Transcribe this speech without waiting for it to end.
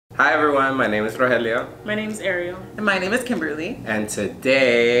Hi everyone, my name is Rogelio. My name is Ariel. And my name is Kimberly. And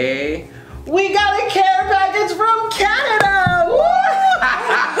today... we got a care package from Canada! Woo!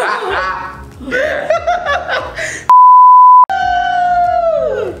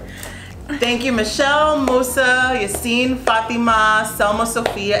 Thank you Michelle, Musa, Yassine, Fatima, Selma,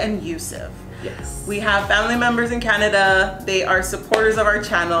 Sophia, and Yusuf. Yes. We have family members in Canada. They are supporters of our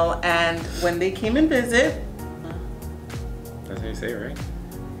channel, and when they came and visit, that's how you say it, right?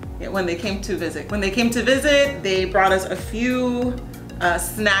 yeah, when they came to visit, they brought us a few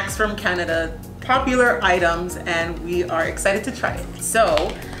snacks from Canada, popular items, and we are excited to try it.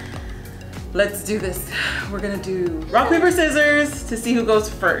 So let's do this. We're gonna do rock, paper, scissors to see who goes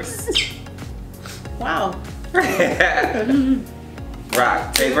first. Wow.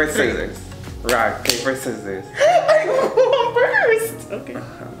 Rock, paper, scissors. Rock, paper, scissors. I go first. Okay.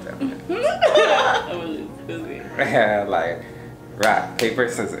 Like, rock, paper,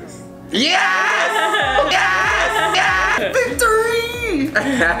 scissors. Yes! Yes! Yes! Victory!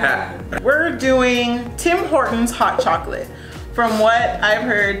 We're doing Tim Hortons hot chocolate. From what I've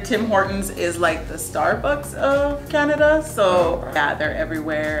heard, Tim Hortons is like the Starbucks of Canada. So yeah, they're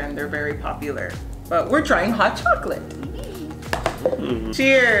everywhere and they're very popular. But we're trying hot chocolate.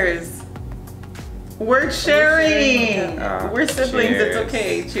 Cheers. We're sharing. We're siblings, cheers. it's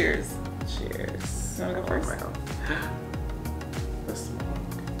okay. Cheers. Cheers. You wanna go first? The smoke.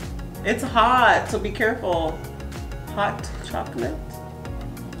 It's hot, so be careful. Hot chocolate.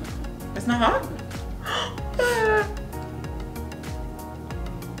 It's not hot?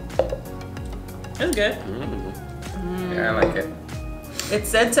 It's good. Yeah, I like it. It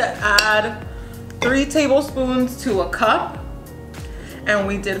said to add 3 tablespoons to a cup, and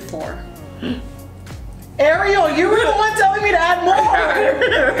we did 4. Ariel, you were the one telling me to add more.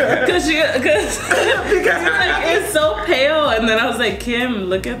 Because like, it's so pale, and then I was like, Kim,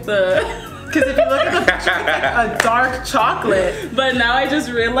 look at the. Because if you look at the picture, it's like a dark chocolate. But now I just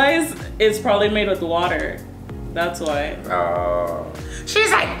realized it's probably made with water. That's why. Oh.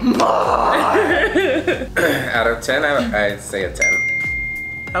 She's like, more. Out of 10, I'd say a 10.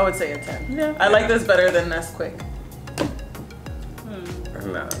 I would say a 10. Yeah. I like this better than Nesquik.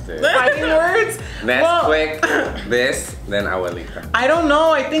 No, dude. Fighting words? Nesquik, this, then Abuelita. I don't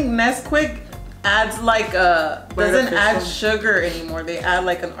know. I think Nesquik adds like doesn't add Artificial. sugar anymore. They add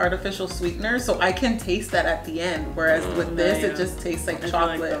like an artificial sweetener, so I can taste that at the end. Whereas with this, yeah. it just tastes like I feel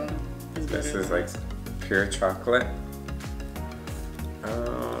like chocolate. it's This better. is like pure chocolate.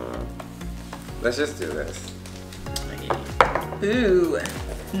 Let's just do this. Ooh,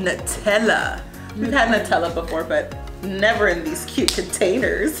 Nutella. We've had Nutella before, but never in these cute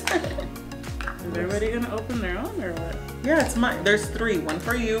containers. Is everybody gonna open their own or what? Yeah, it's mine. There's 3. One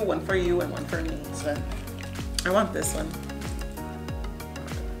for you, and one for me. So I want this one.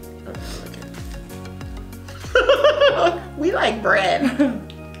 Okay, We like bread.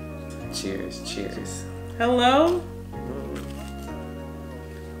 cheers, cheers. Hello?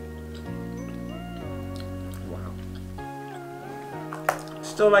 Wow.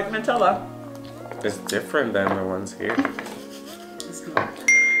 Still like Nutella. It's different than the ones here. It's not.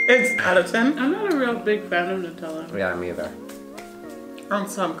 It's out of 10. I'm not a real big fan of Nutella. Yeah, me either. On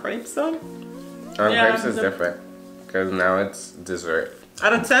some crepes though. Grapes is different. Because now it's dessert.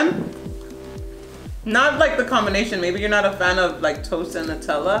 Out of 10? Not like the combination. Maybe you're not a fan of like toast and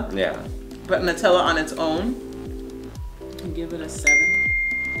Nutella, Yeah. but Nutella on its own. I'll give it a 7.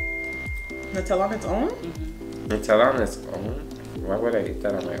 Nutella on its own? Nutella on its own? Why would I eat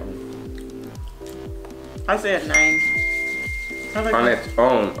that on my own? I say a 9. I like On it. its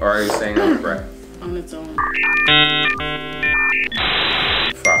own, or are you saying on bread? On its own.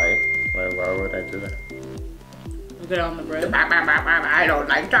 5. Why would I do that? Okay, on the bread. I don't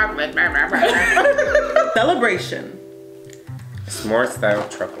like chocolate. Celebration. S'more style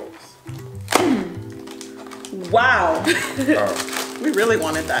truffles. Wow. Oh. We really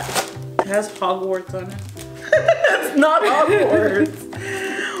wanted that. It has Hogwarts on it. It's not Hogwarts.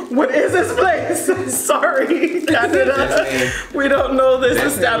 What is this place? Sorry, Canada. We don't know this Disneyland.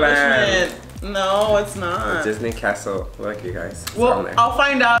 establishment. No, it's not. Disney Castle. Look, you guys. It's on Well, there. I'll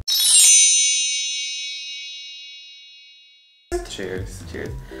find out. Cheers. Cheers.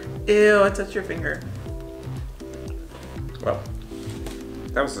 Ew, I touched your finger. Well,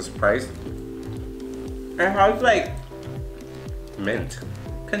 that was a surprise. It has like Mint.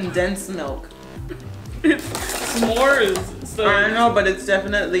 condensed milk. It's s'mores. So I know, but it's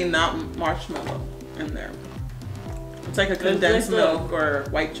definitely not marshmallow in there. It's like a condensed like milk or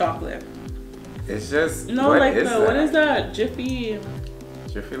white chocolate. It's just. no, what like is the that? what is that? Jiffy.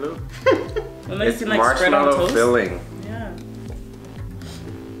 Jiffy Lube? When they It's can, like, spread on marshmallow toast. filling. Yeah.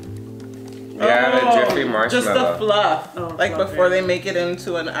 fluffy marshmallow. Just the fluff. Oh, like fluff, before yeah. they make it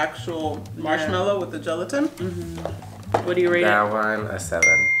into an actual marshmallow with the gelatin. What do you rate That it? one, a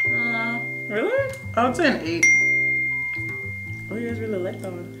 7. Really? I would say an 8. Oh, you guys really like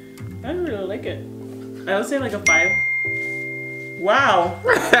that one. I didn't really like it. I would say like a 5. Wow.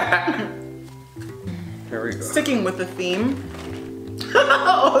 Here we go. Sticking with the theme.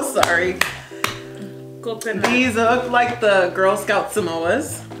 Oh, sorry. Coconut. These look like the Girl Scout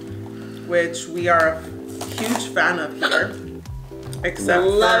Samoas, which we are a huge fan of here. Except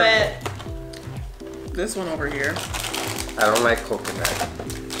Love for it. this one over here. I don't like coconut.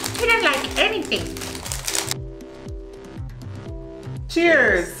 I don't like anything.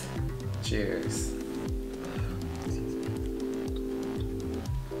 Cheers. Cheers.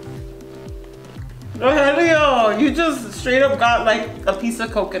 Oh, hell yo, you just straight up got like a piece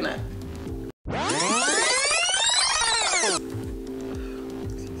of coconut.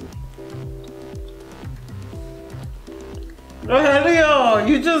 Oh, hell yo,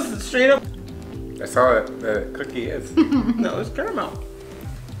 you just straight up. That's all the cookie is. No, it's caramel.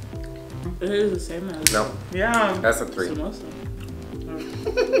 It is the same as No, Yeah. that's a 3. samosa.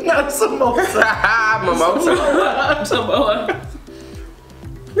 Not samosa. Mimosa. Samoa.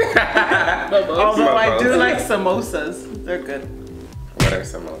 Although I do Samosas. like samosas. They're good. What are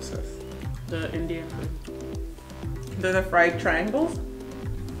samosas? The Indian food. They're the fried triangles.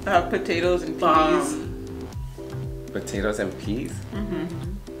 They have potatoes and peas. Bomb. Potatoes and peas?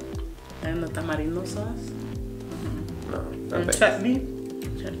 And the tamarindo sauce. No, And nothing. chutney.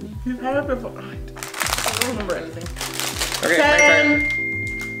 Chutney. You've had it before. I don't remember anything. Okay,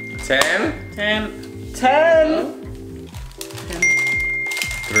 10. 10? 10. 10. 10.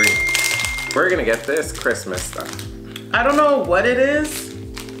 3. We're gonna get this Christmas stuff. I don't know what it is.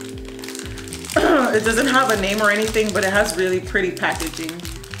 It doesn't have a name or anything, but it has really pretty packaging.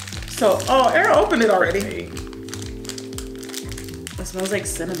 So, oh, Aaron opened it already. 8. It smells like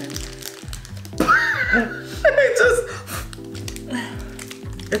cinnamon.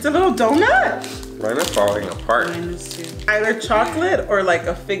 It's a little donut. Mine is falling apart. Mine is too. Either chocolate or like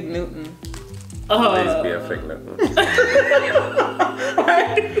a Fig Newton. Please be a fig Newton.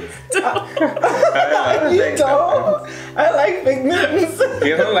 You don't? I like Fig Newtons.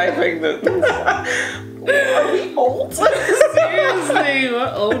 You don't like fig Newtons? Are we old? Seriously,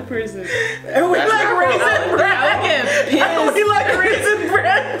 what old person? And we like raisin bread. I would get And we pissed. like raisin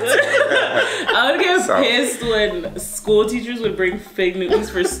bread. I would get So- pissed when school teachers would bring fig Newtons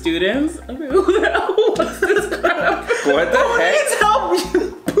for students. I'm like, who the hell wants this crap? What the Who heck? needs help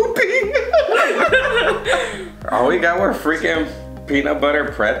pooping? All we got were freaking peanut butter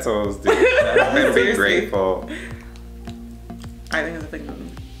pretzels, dude. And be Seriously. grateful. I think it's a Fig Newton.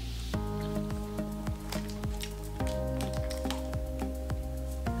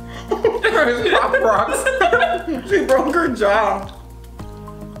 Pop rocks. She broke her jaw.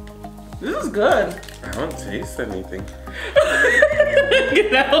 This is good. I don't taste anything.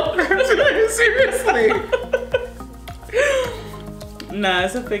 Get out. Seriously. Nah,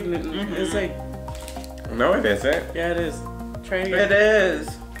 it's a fig Newton. It's like, No, it isn't. yeah, it is. Try it It again.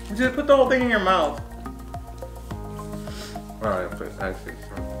 is. You just put the whole thing in your mouth. Oh, I taste something.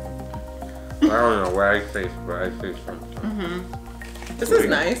 I don't know what I taste, but I taste something. This is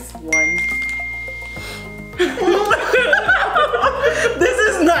nice. 1. This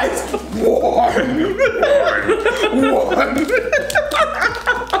is nice. One.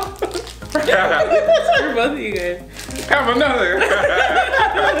 For both of you guys. Have another.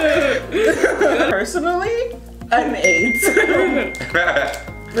 Personally, an 8.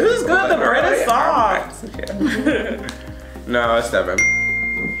 This is good. The bread is soft. No, a 7.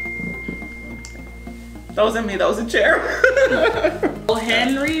 That wasn't me. That was a chair. Oh,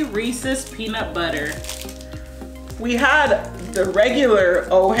 Henry Reese's peanut butter. We had the regular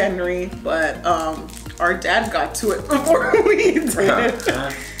O. Henry, but our dad got to it before we did.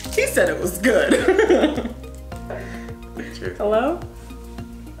 He said it was good. Hello?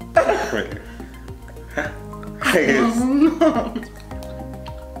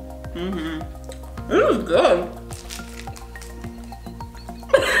 This is good.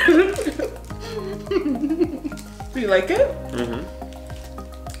 Do you like it?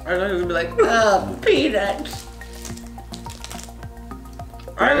 I thought it would be like, peanuts.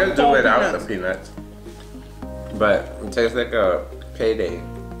 I could do love without the peanuts. peanuts. But it tastes like a payday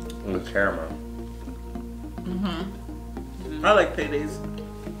with caramel. I like paydays.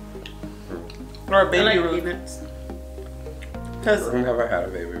 Or a I baby like Ruth. peanuts. Because I've never had a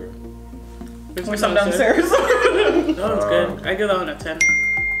baby Ruth. there's some downstairs. Oh, it's good. I give that one a 10.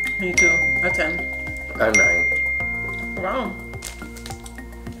 Me too. A 10. A 9. Wow.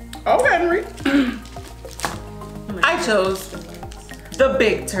 Oh, Henry. I chose the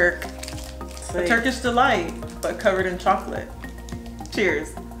Big Turk. It's A like- Turkish delight, but covered in chocolate. Cheers.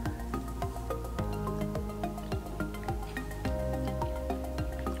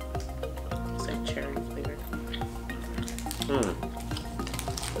 It's like cherry flavored.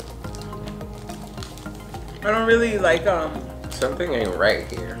 I don't really like Something ain't right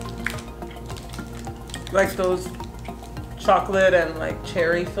here. those chocolate and like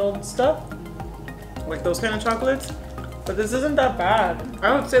cherry filled stuff. Like those kind of chocolates. But this isn't that bad.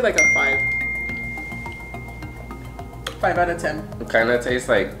 I would say like a 5. 5 out of 10. It kind of tastes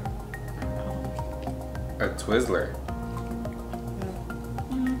like a Twizzler.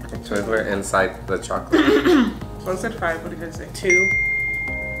 A Twizzler inside the chocolate. So I said 5. What did you guys say? 2.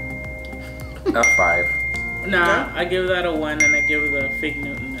 A 5. Nah, Yeah? I give that a 1 and I give the Fig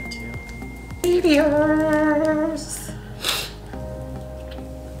Newton a 2. Meteors.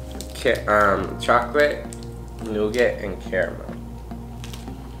 Chocolate, nougat, and caramel.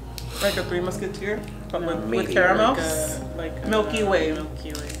 Like a Three Musketeer, but with Maybe. caramel. Like a Milky Way.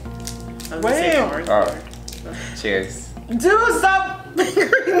 Milky Way. I was Way. gonna say Mars Oh. bar. Cheers. Dude, stop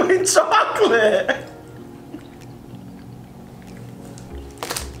fingering my chocolate.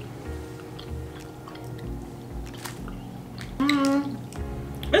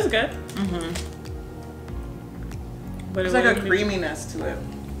 It's good. But There's it like a wouldn't be- creaminess to it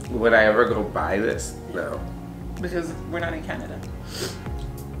Would I ever go buy this? No. because we're not in Canada.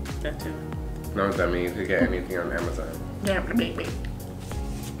 That too. No, that means you could get anything on Amazon. Yeah, baby.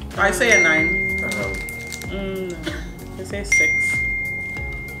 I say a 9. No. I say 6.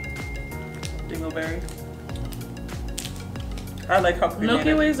 Dingleberry. I like how creamy Milky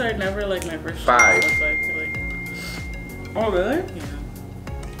it is. Ways are never like my first choice. 5. That's why I feel like, Oh really? yeah.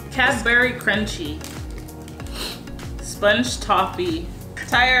 Cadbury Crunchy. Sponge Toffee.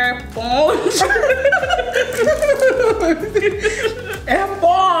 Tire Bone. And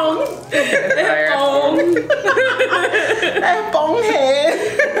bong. And bong head.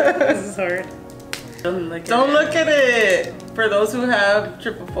 This is hard. Don't look at Don't it. look at it. For those who have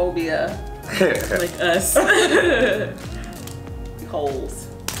trypophobia. Like us. Holes.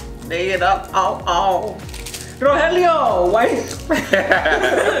 Lay it up. Ow, ow. Rogelio, why?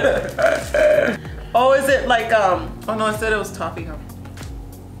 Oh, is it like, oh no, I said it was toffee, huh?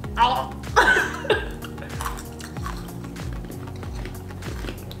 Ow.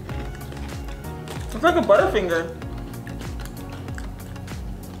 It's like a Butterfinger.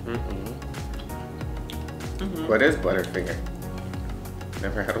 What is Butterfinger?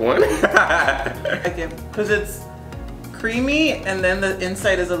 Never had one. Like it, because it's creamy and then the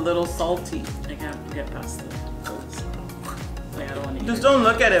inside is a little salty. I can't get past the foods. Like, I don't want to eat Just it. don't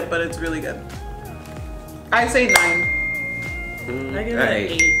look at it, but it's really good. I say 9. I give it an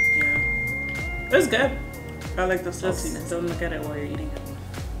 8. Yeah. It's good. I like the Just saltiness. don't look at it while you're eating it.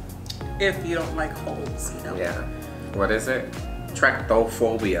 If you don't like holes, you know. Yeah. What is it?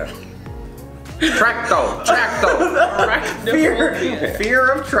 Tractophobia. Tracto.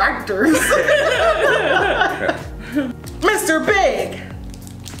 Fear of tractors. Mr. Big.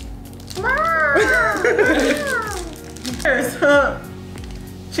 Cheers.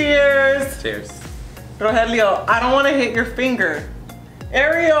 Cheers. Cheers. Rogelio, I don't want to hit your finger.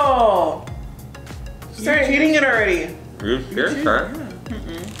 Ariel. Start eating it already. Cheers, huh?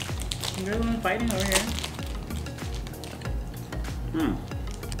 You're the one fighting over here.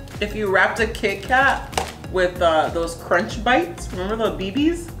 If you wrapped a Kit Kat with those crunch bites, remember the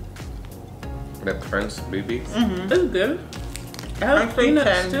BBs? The crunch BBs. It's good. I have I'd say peanuts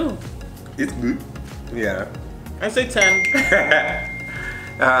 10. too. It's good. Yeah. I say 10.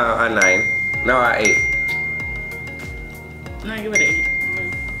 A 9. No, a 8. No, I give it an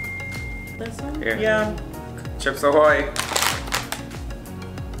 8. This one? Here. Yeah. Chips Ahoy.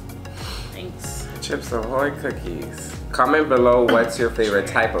 Thanks. Chips Ahoy cookies. Comment below what's your favorite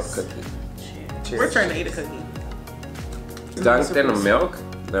type of cookie. Cheers. We're trying to eat a cookie. Dunked in milk,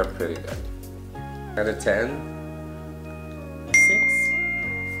 they're pretty good. Out of 10? A 6.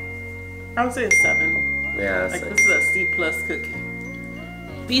 I would say a 7. Yeah, Like 6. this is a C+ cookie.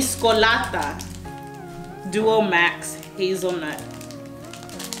 Biscolata. Duo Max Hazelnut.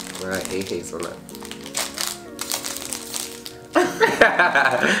 I hate hazelnut.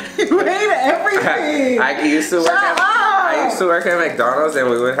 You hate everything. I used to work Shut at up! I used to work at McDonald's and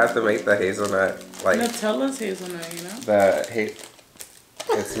we would have to make the hazelnut like Nutella's hazelnut, you know?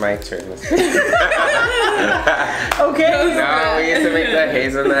 it's my turn. Okay. No, we used to make the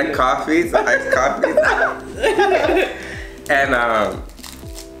hazelnut coffees, iced coffees. And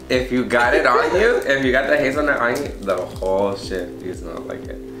if you got it on you, if you got the hazelnut on you, the whole shift you smell like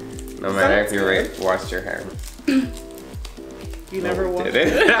it. No matter if you washed your hands. You never won. Did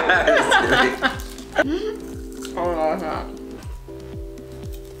it? Oh no, it's not.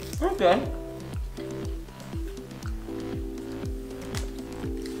 Okay.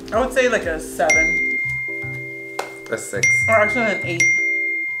 I would say like a 7. A 6. Or actually an 8.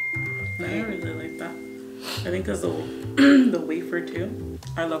 I really like that. I think because the the wafer too.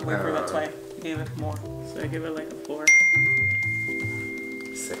 I love wafer, that's why I gave it more. So I give it like a 4.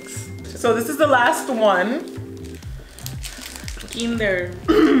 6. So this is the last one. Kinder.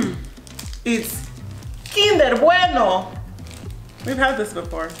 It's Kinder Bueno. We've had this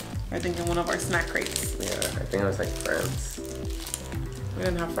before, I think in one of our snack crates. Yeah, I think it was like France. We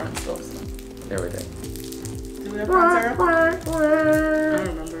didn't have France though, so. Yeah, we did. Did we have France, Sarah? I don't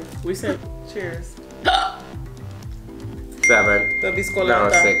remember. We said Cheers. 7. The No,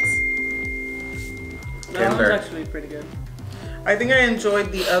 Biscolata. 6. that one's Kinder. actually pretty good. I think I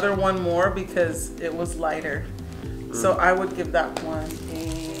enjoyed the other one more because it was lighter. So I would give that one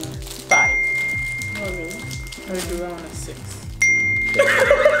a 5. Oh really? I would do that one a 6.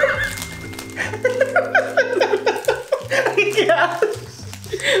 Yeah.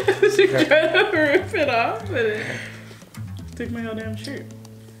 She tried to rip it off and it took my whole damn shirt.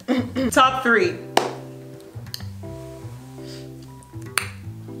 Top 3.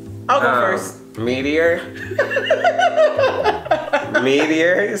 I'll go first. Meteor.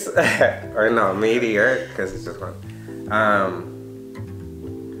 Meteors. Or no, Meteor, because it's just one.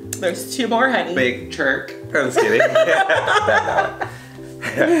 There's 2 more, honey. Big Chirk. I'm just kidding.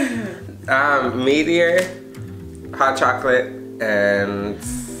 Meteor, hot chocolate, and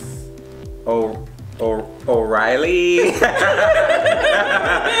O'Reilly.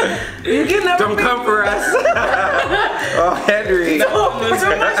 You can never Don't come for us. Oh, Henry. Those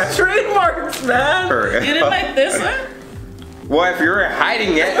are my trademarks, man. For real. You didn't like this one? Well, if you were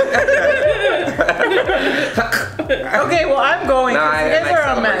hiding it. Okay, well I'm going. No, 'cause I you didn't guys like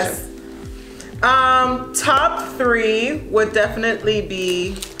are a mess. Top 3 would definitely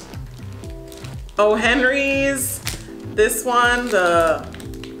be O. Henry's. This one, the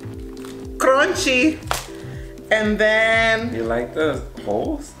crunchy, and then You like the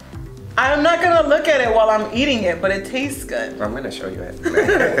holes? I'm not gonna look at it while I'm eating it, but it tastes good. I'm gonna show you it.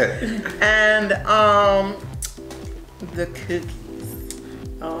 And the cookies.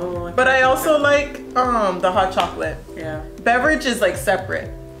 Oh. But I also like the hot chocolate. Yeah. Beverage is like separate.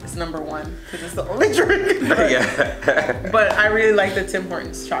 It's number 1 because it's the only drink. But, Yeah. but I really like the Tim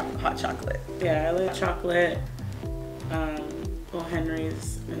Hortons hot chocolate. Yeah, I like chocolate, O.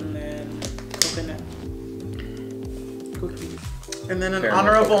 Henry's, and then coconut cookies. And then an Caramel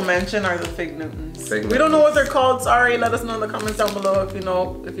honorable cookies. mention are the Fig Newtons. Fig We don't know Newtons. what they're called. Sorry. Let us know in the comments down below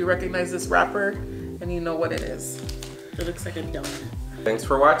if you recognize this wrapper and you know what it is. It looks like a donut. Thanks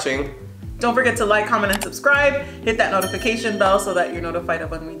for watching. Don't forget to like, comment, and subscribe. Hit that notification bell so that you're notified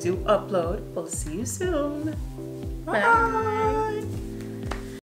of when we do upload. We'll see you soon. Bye.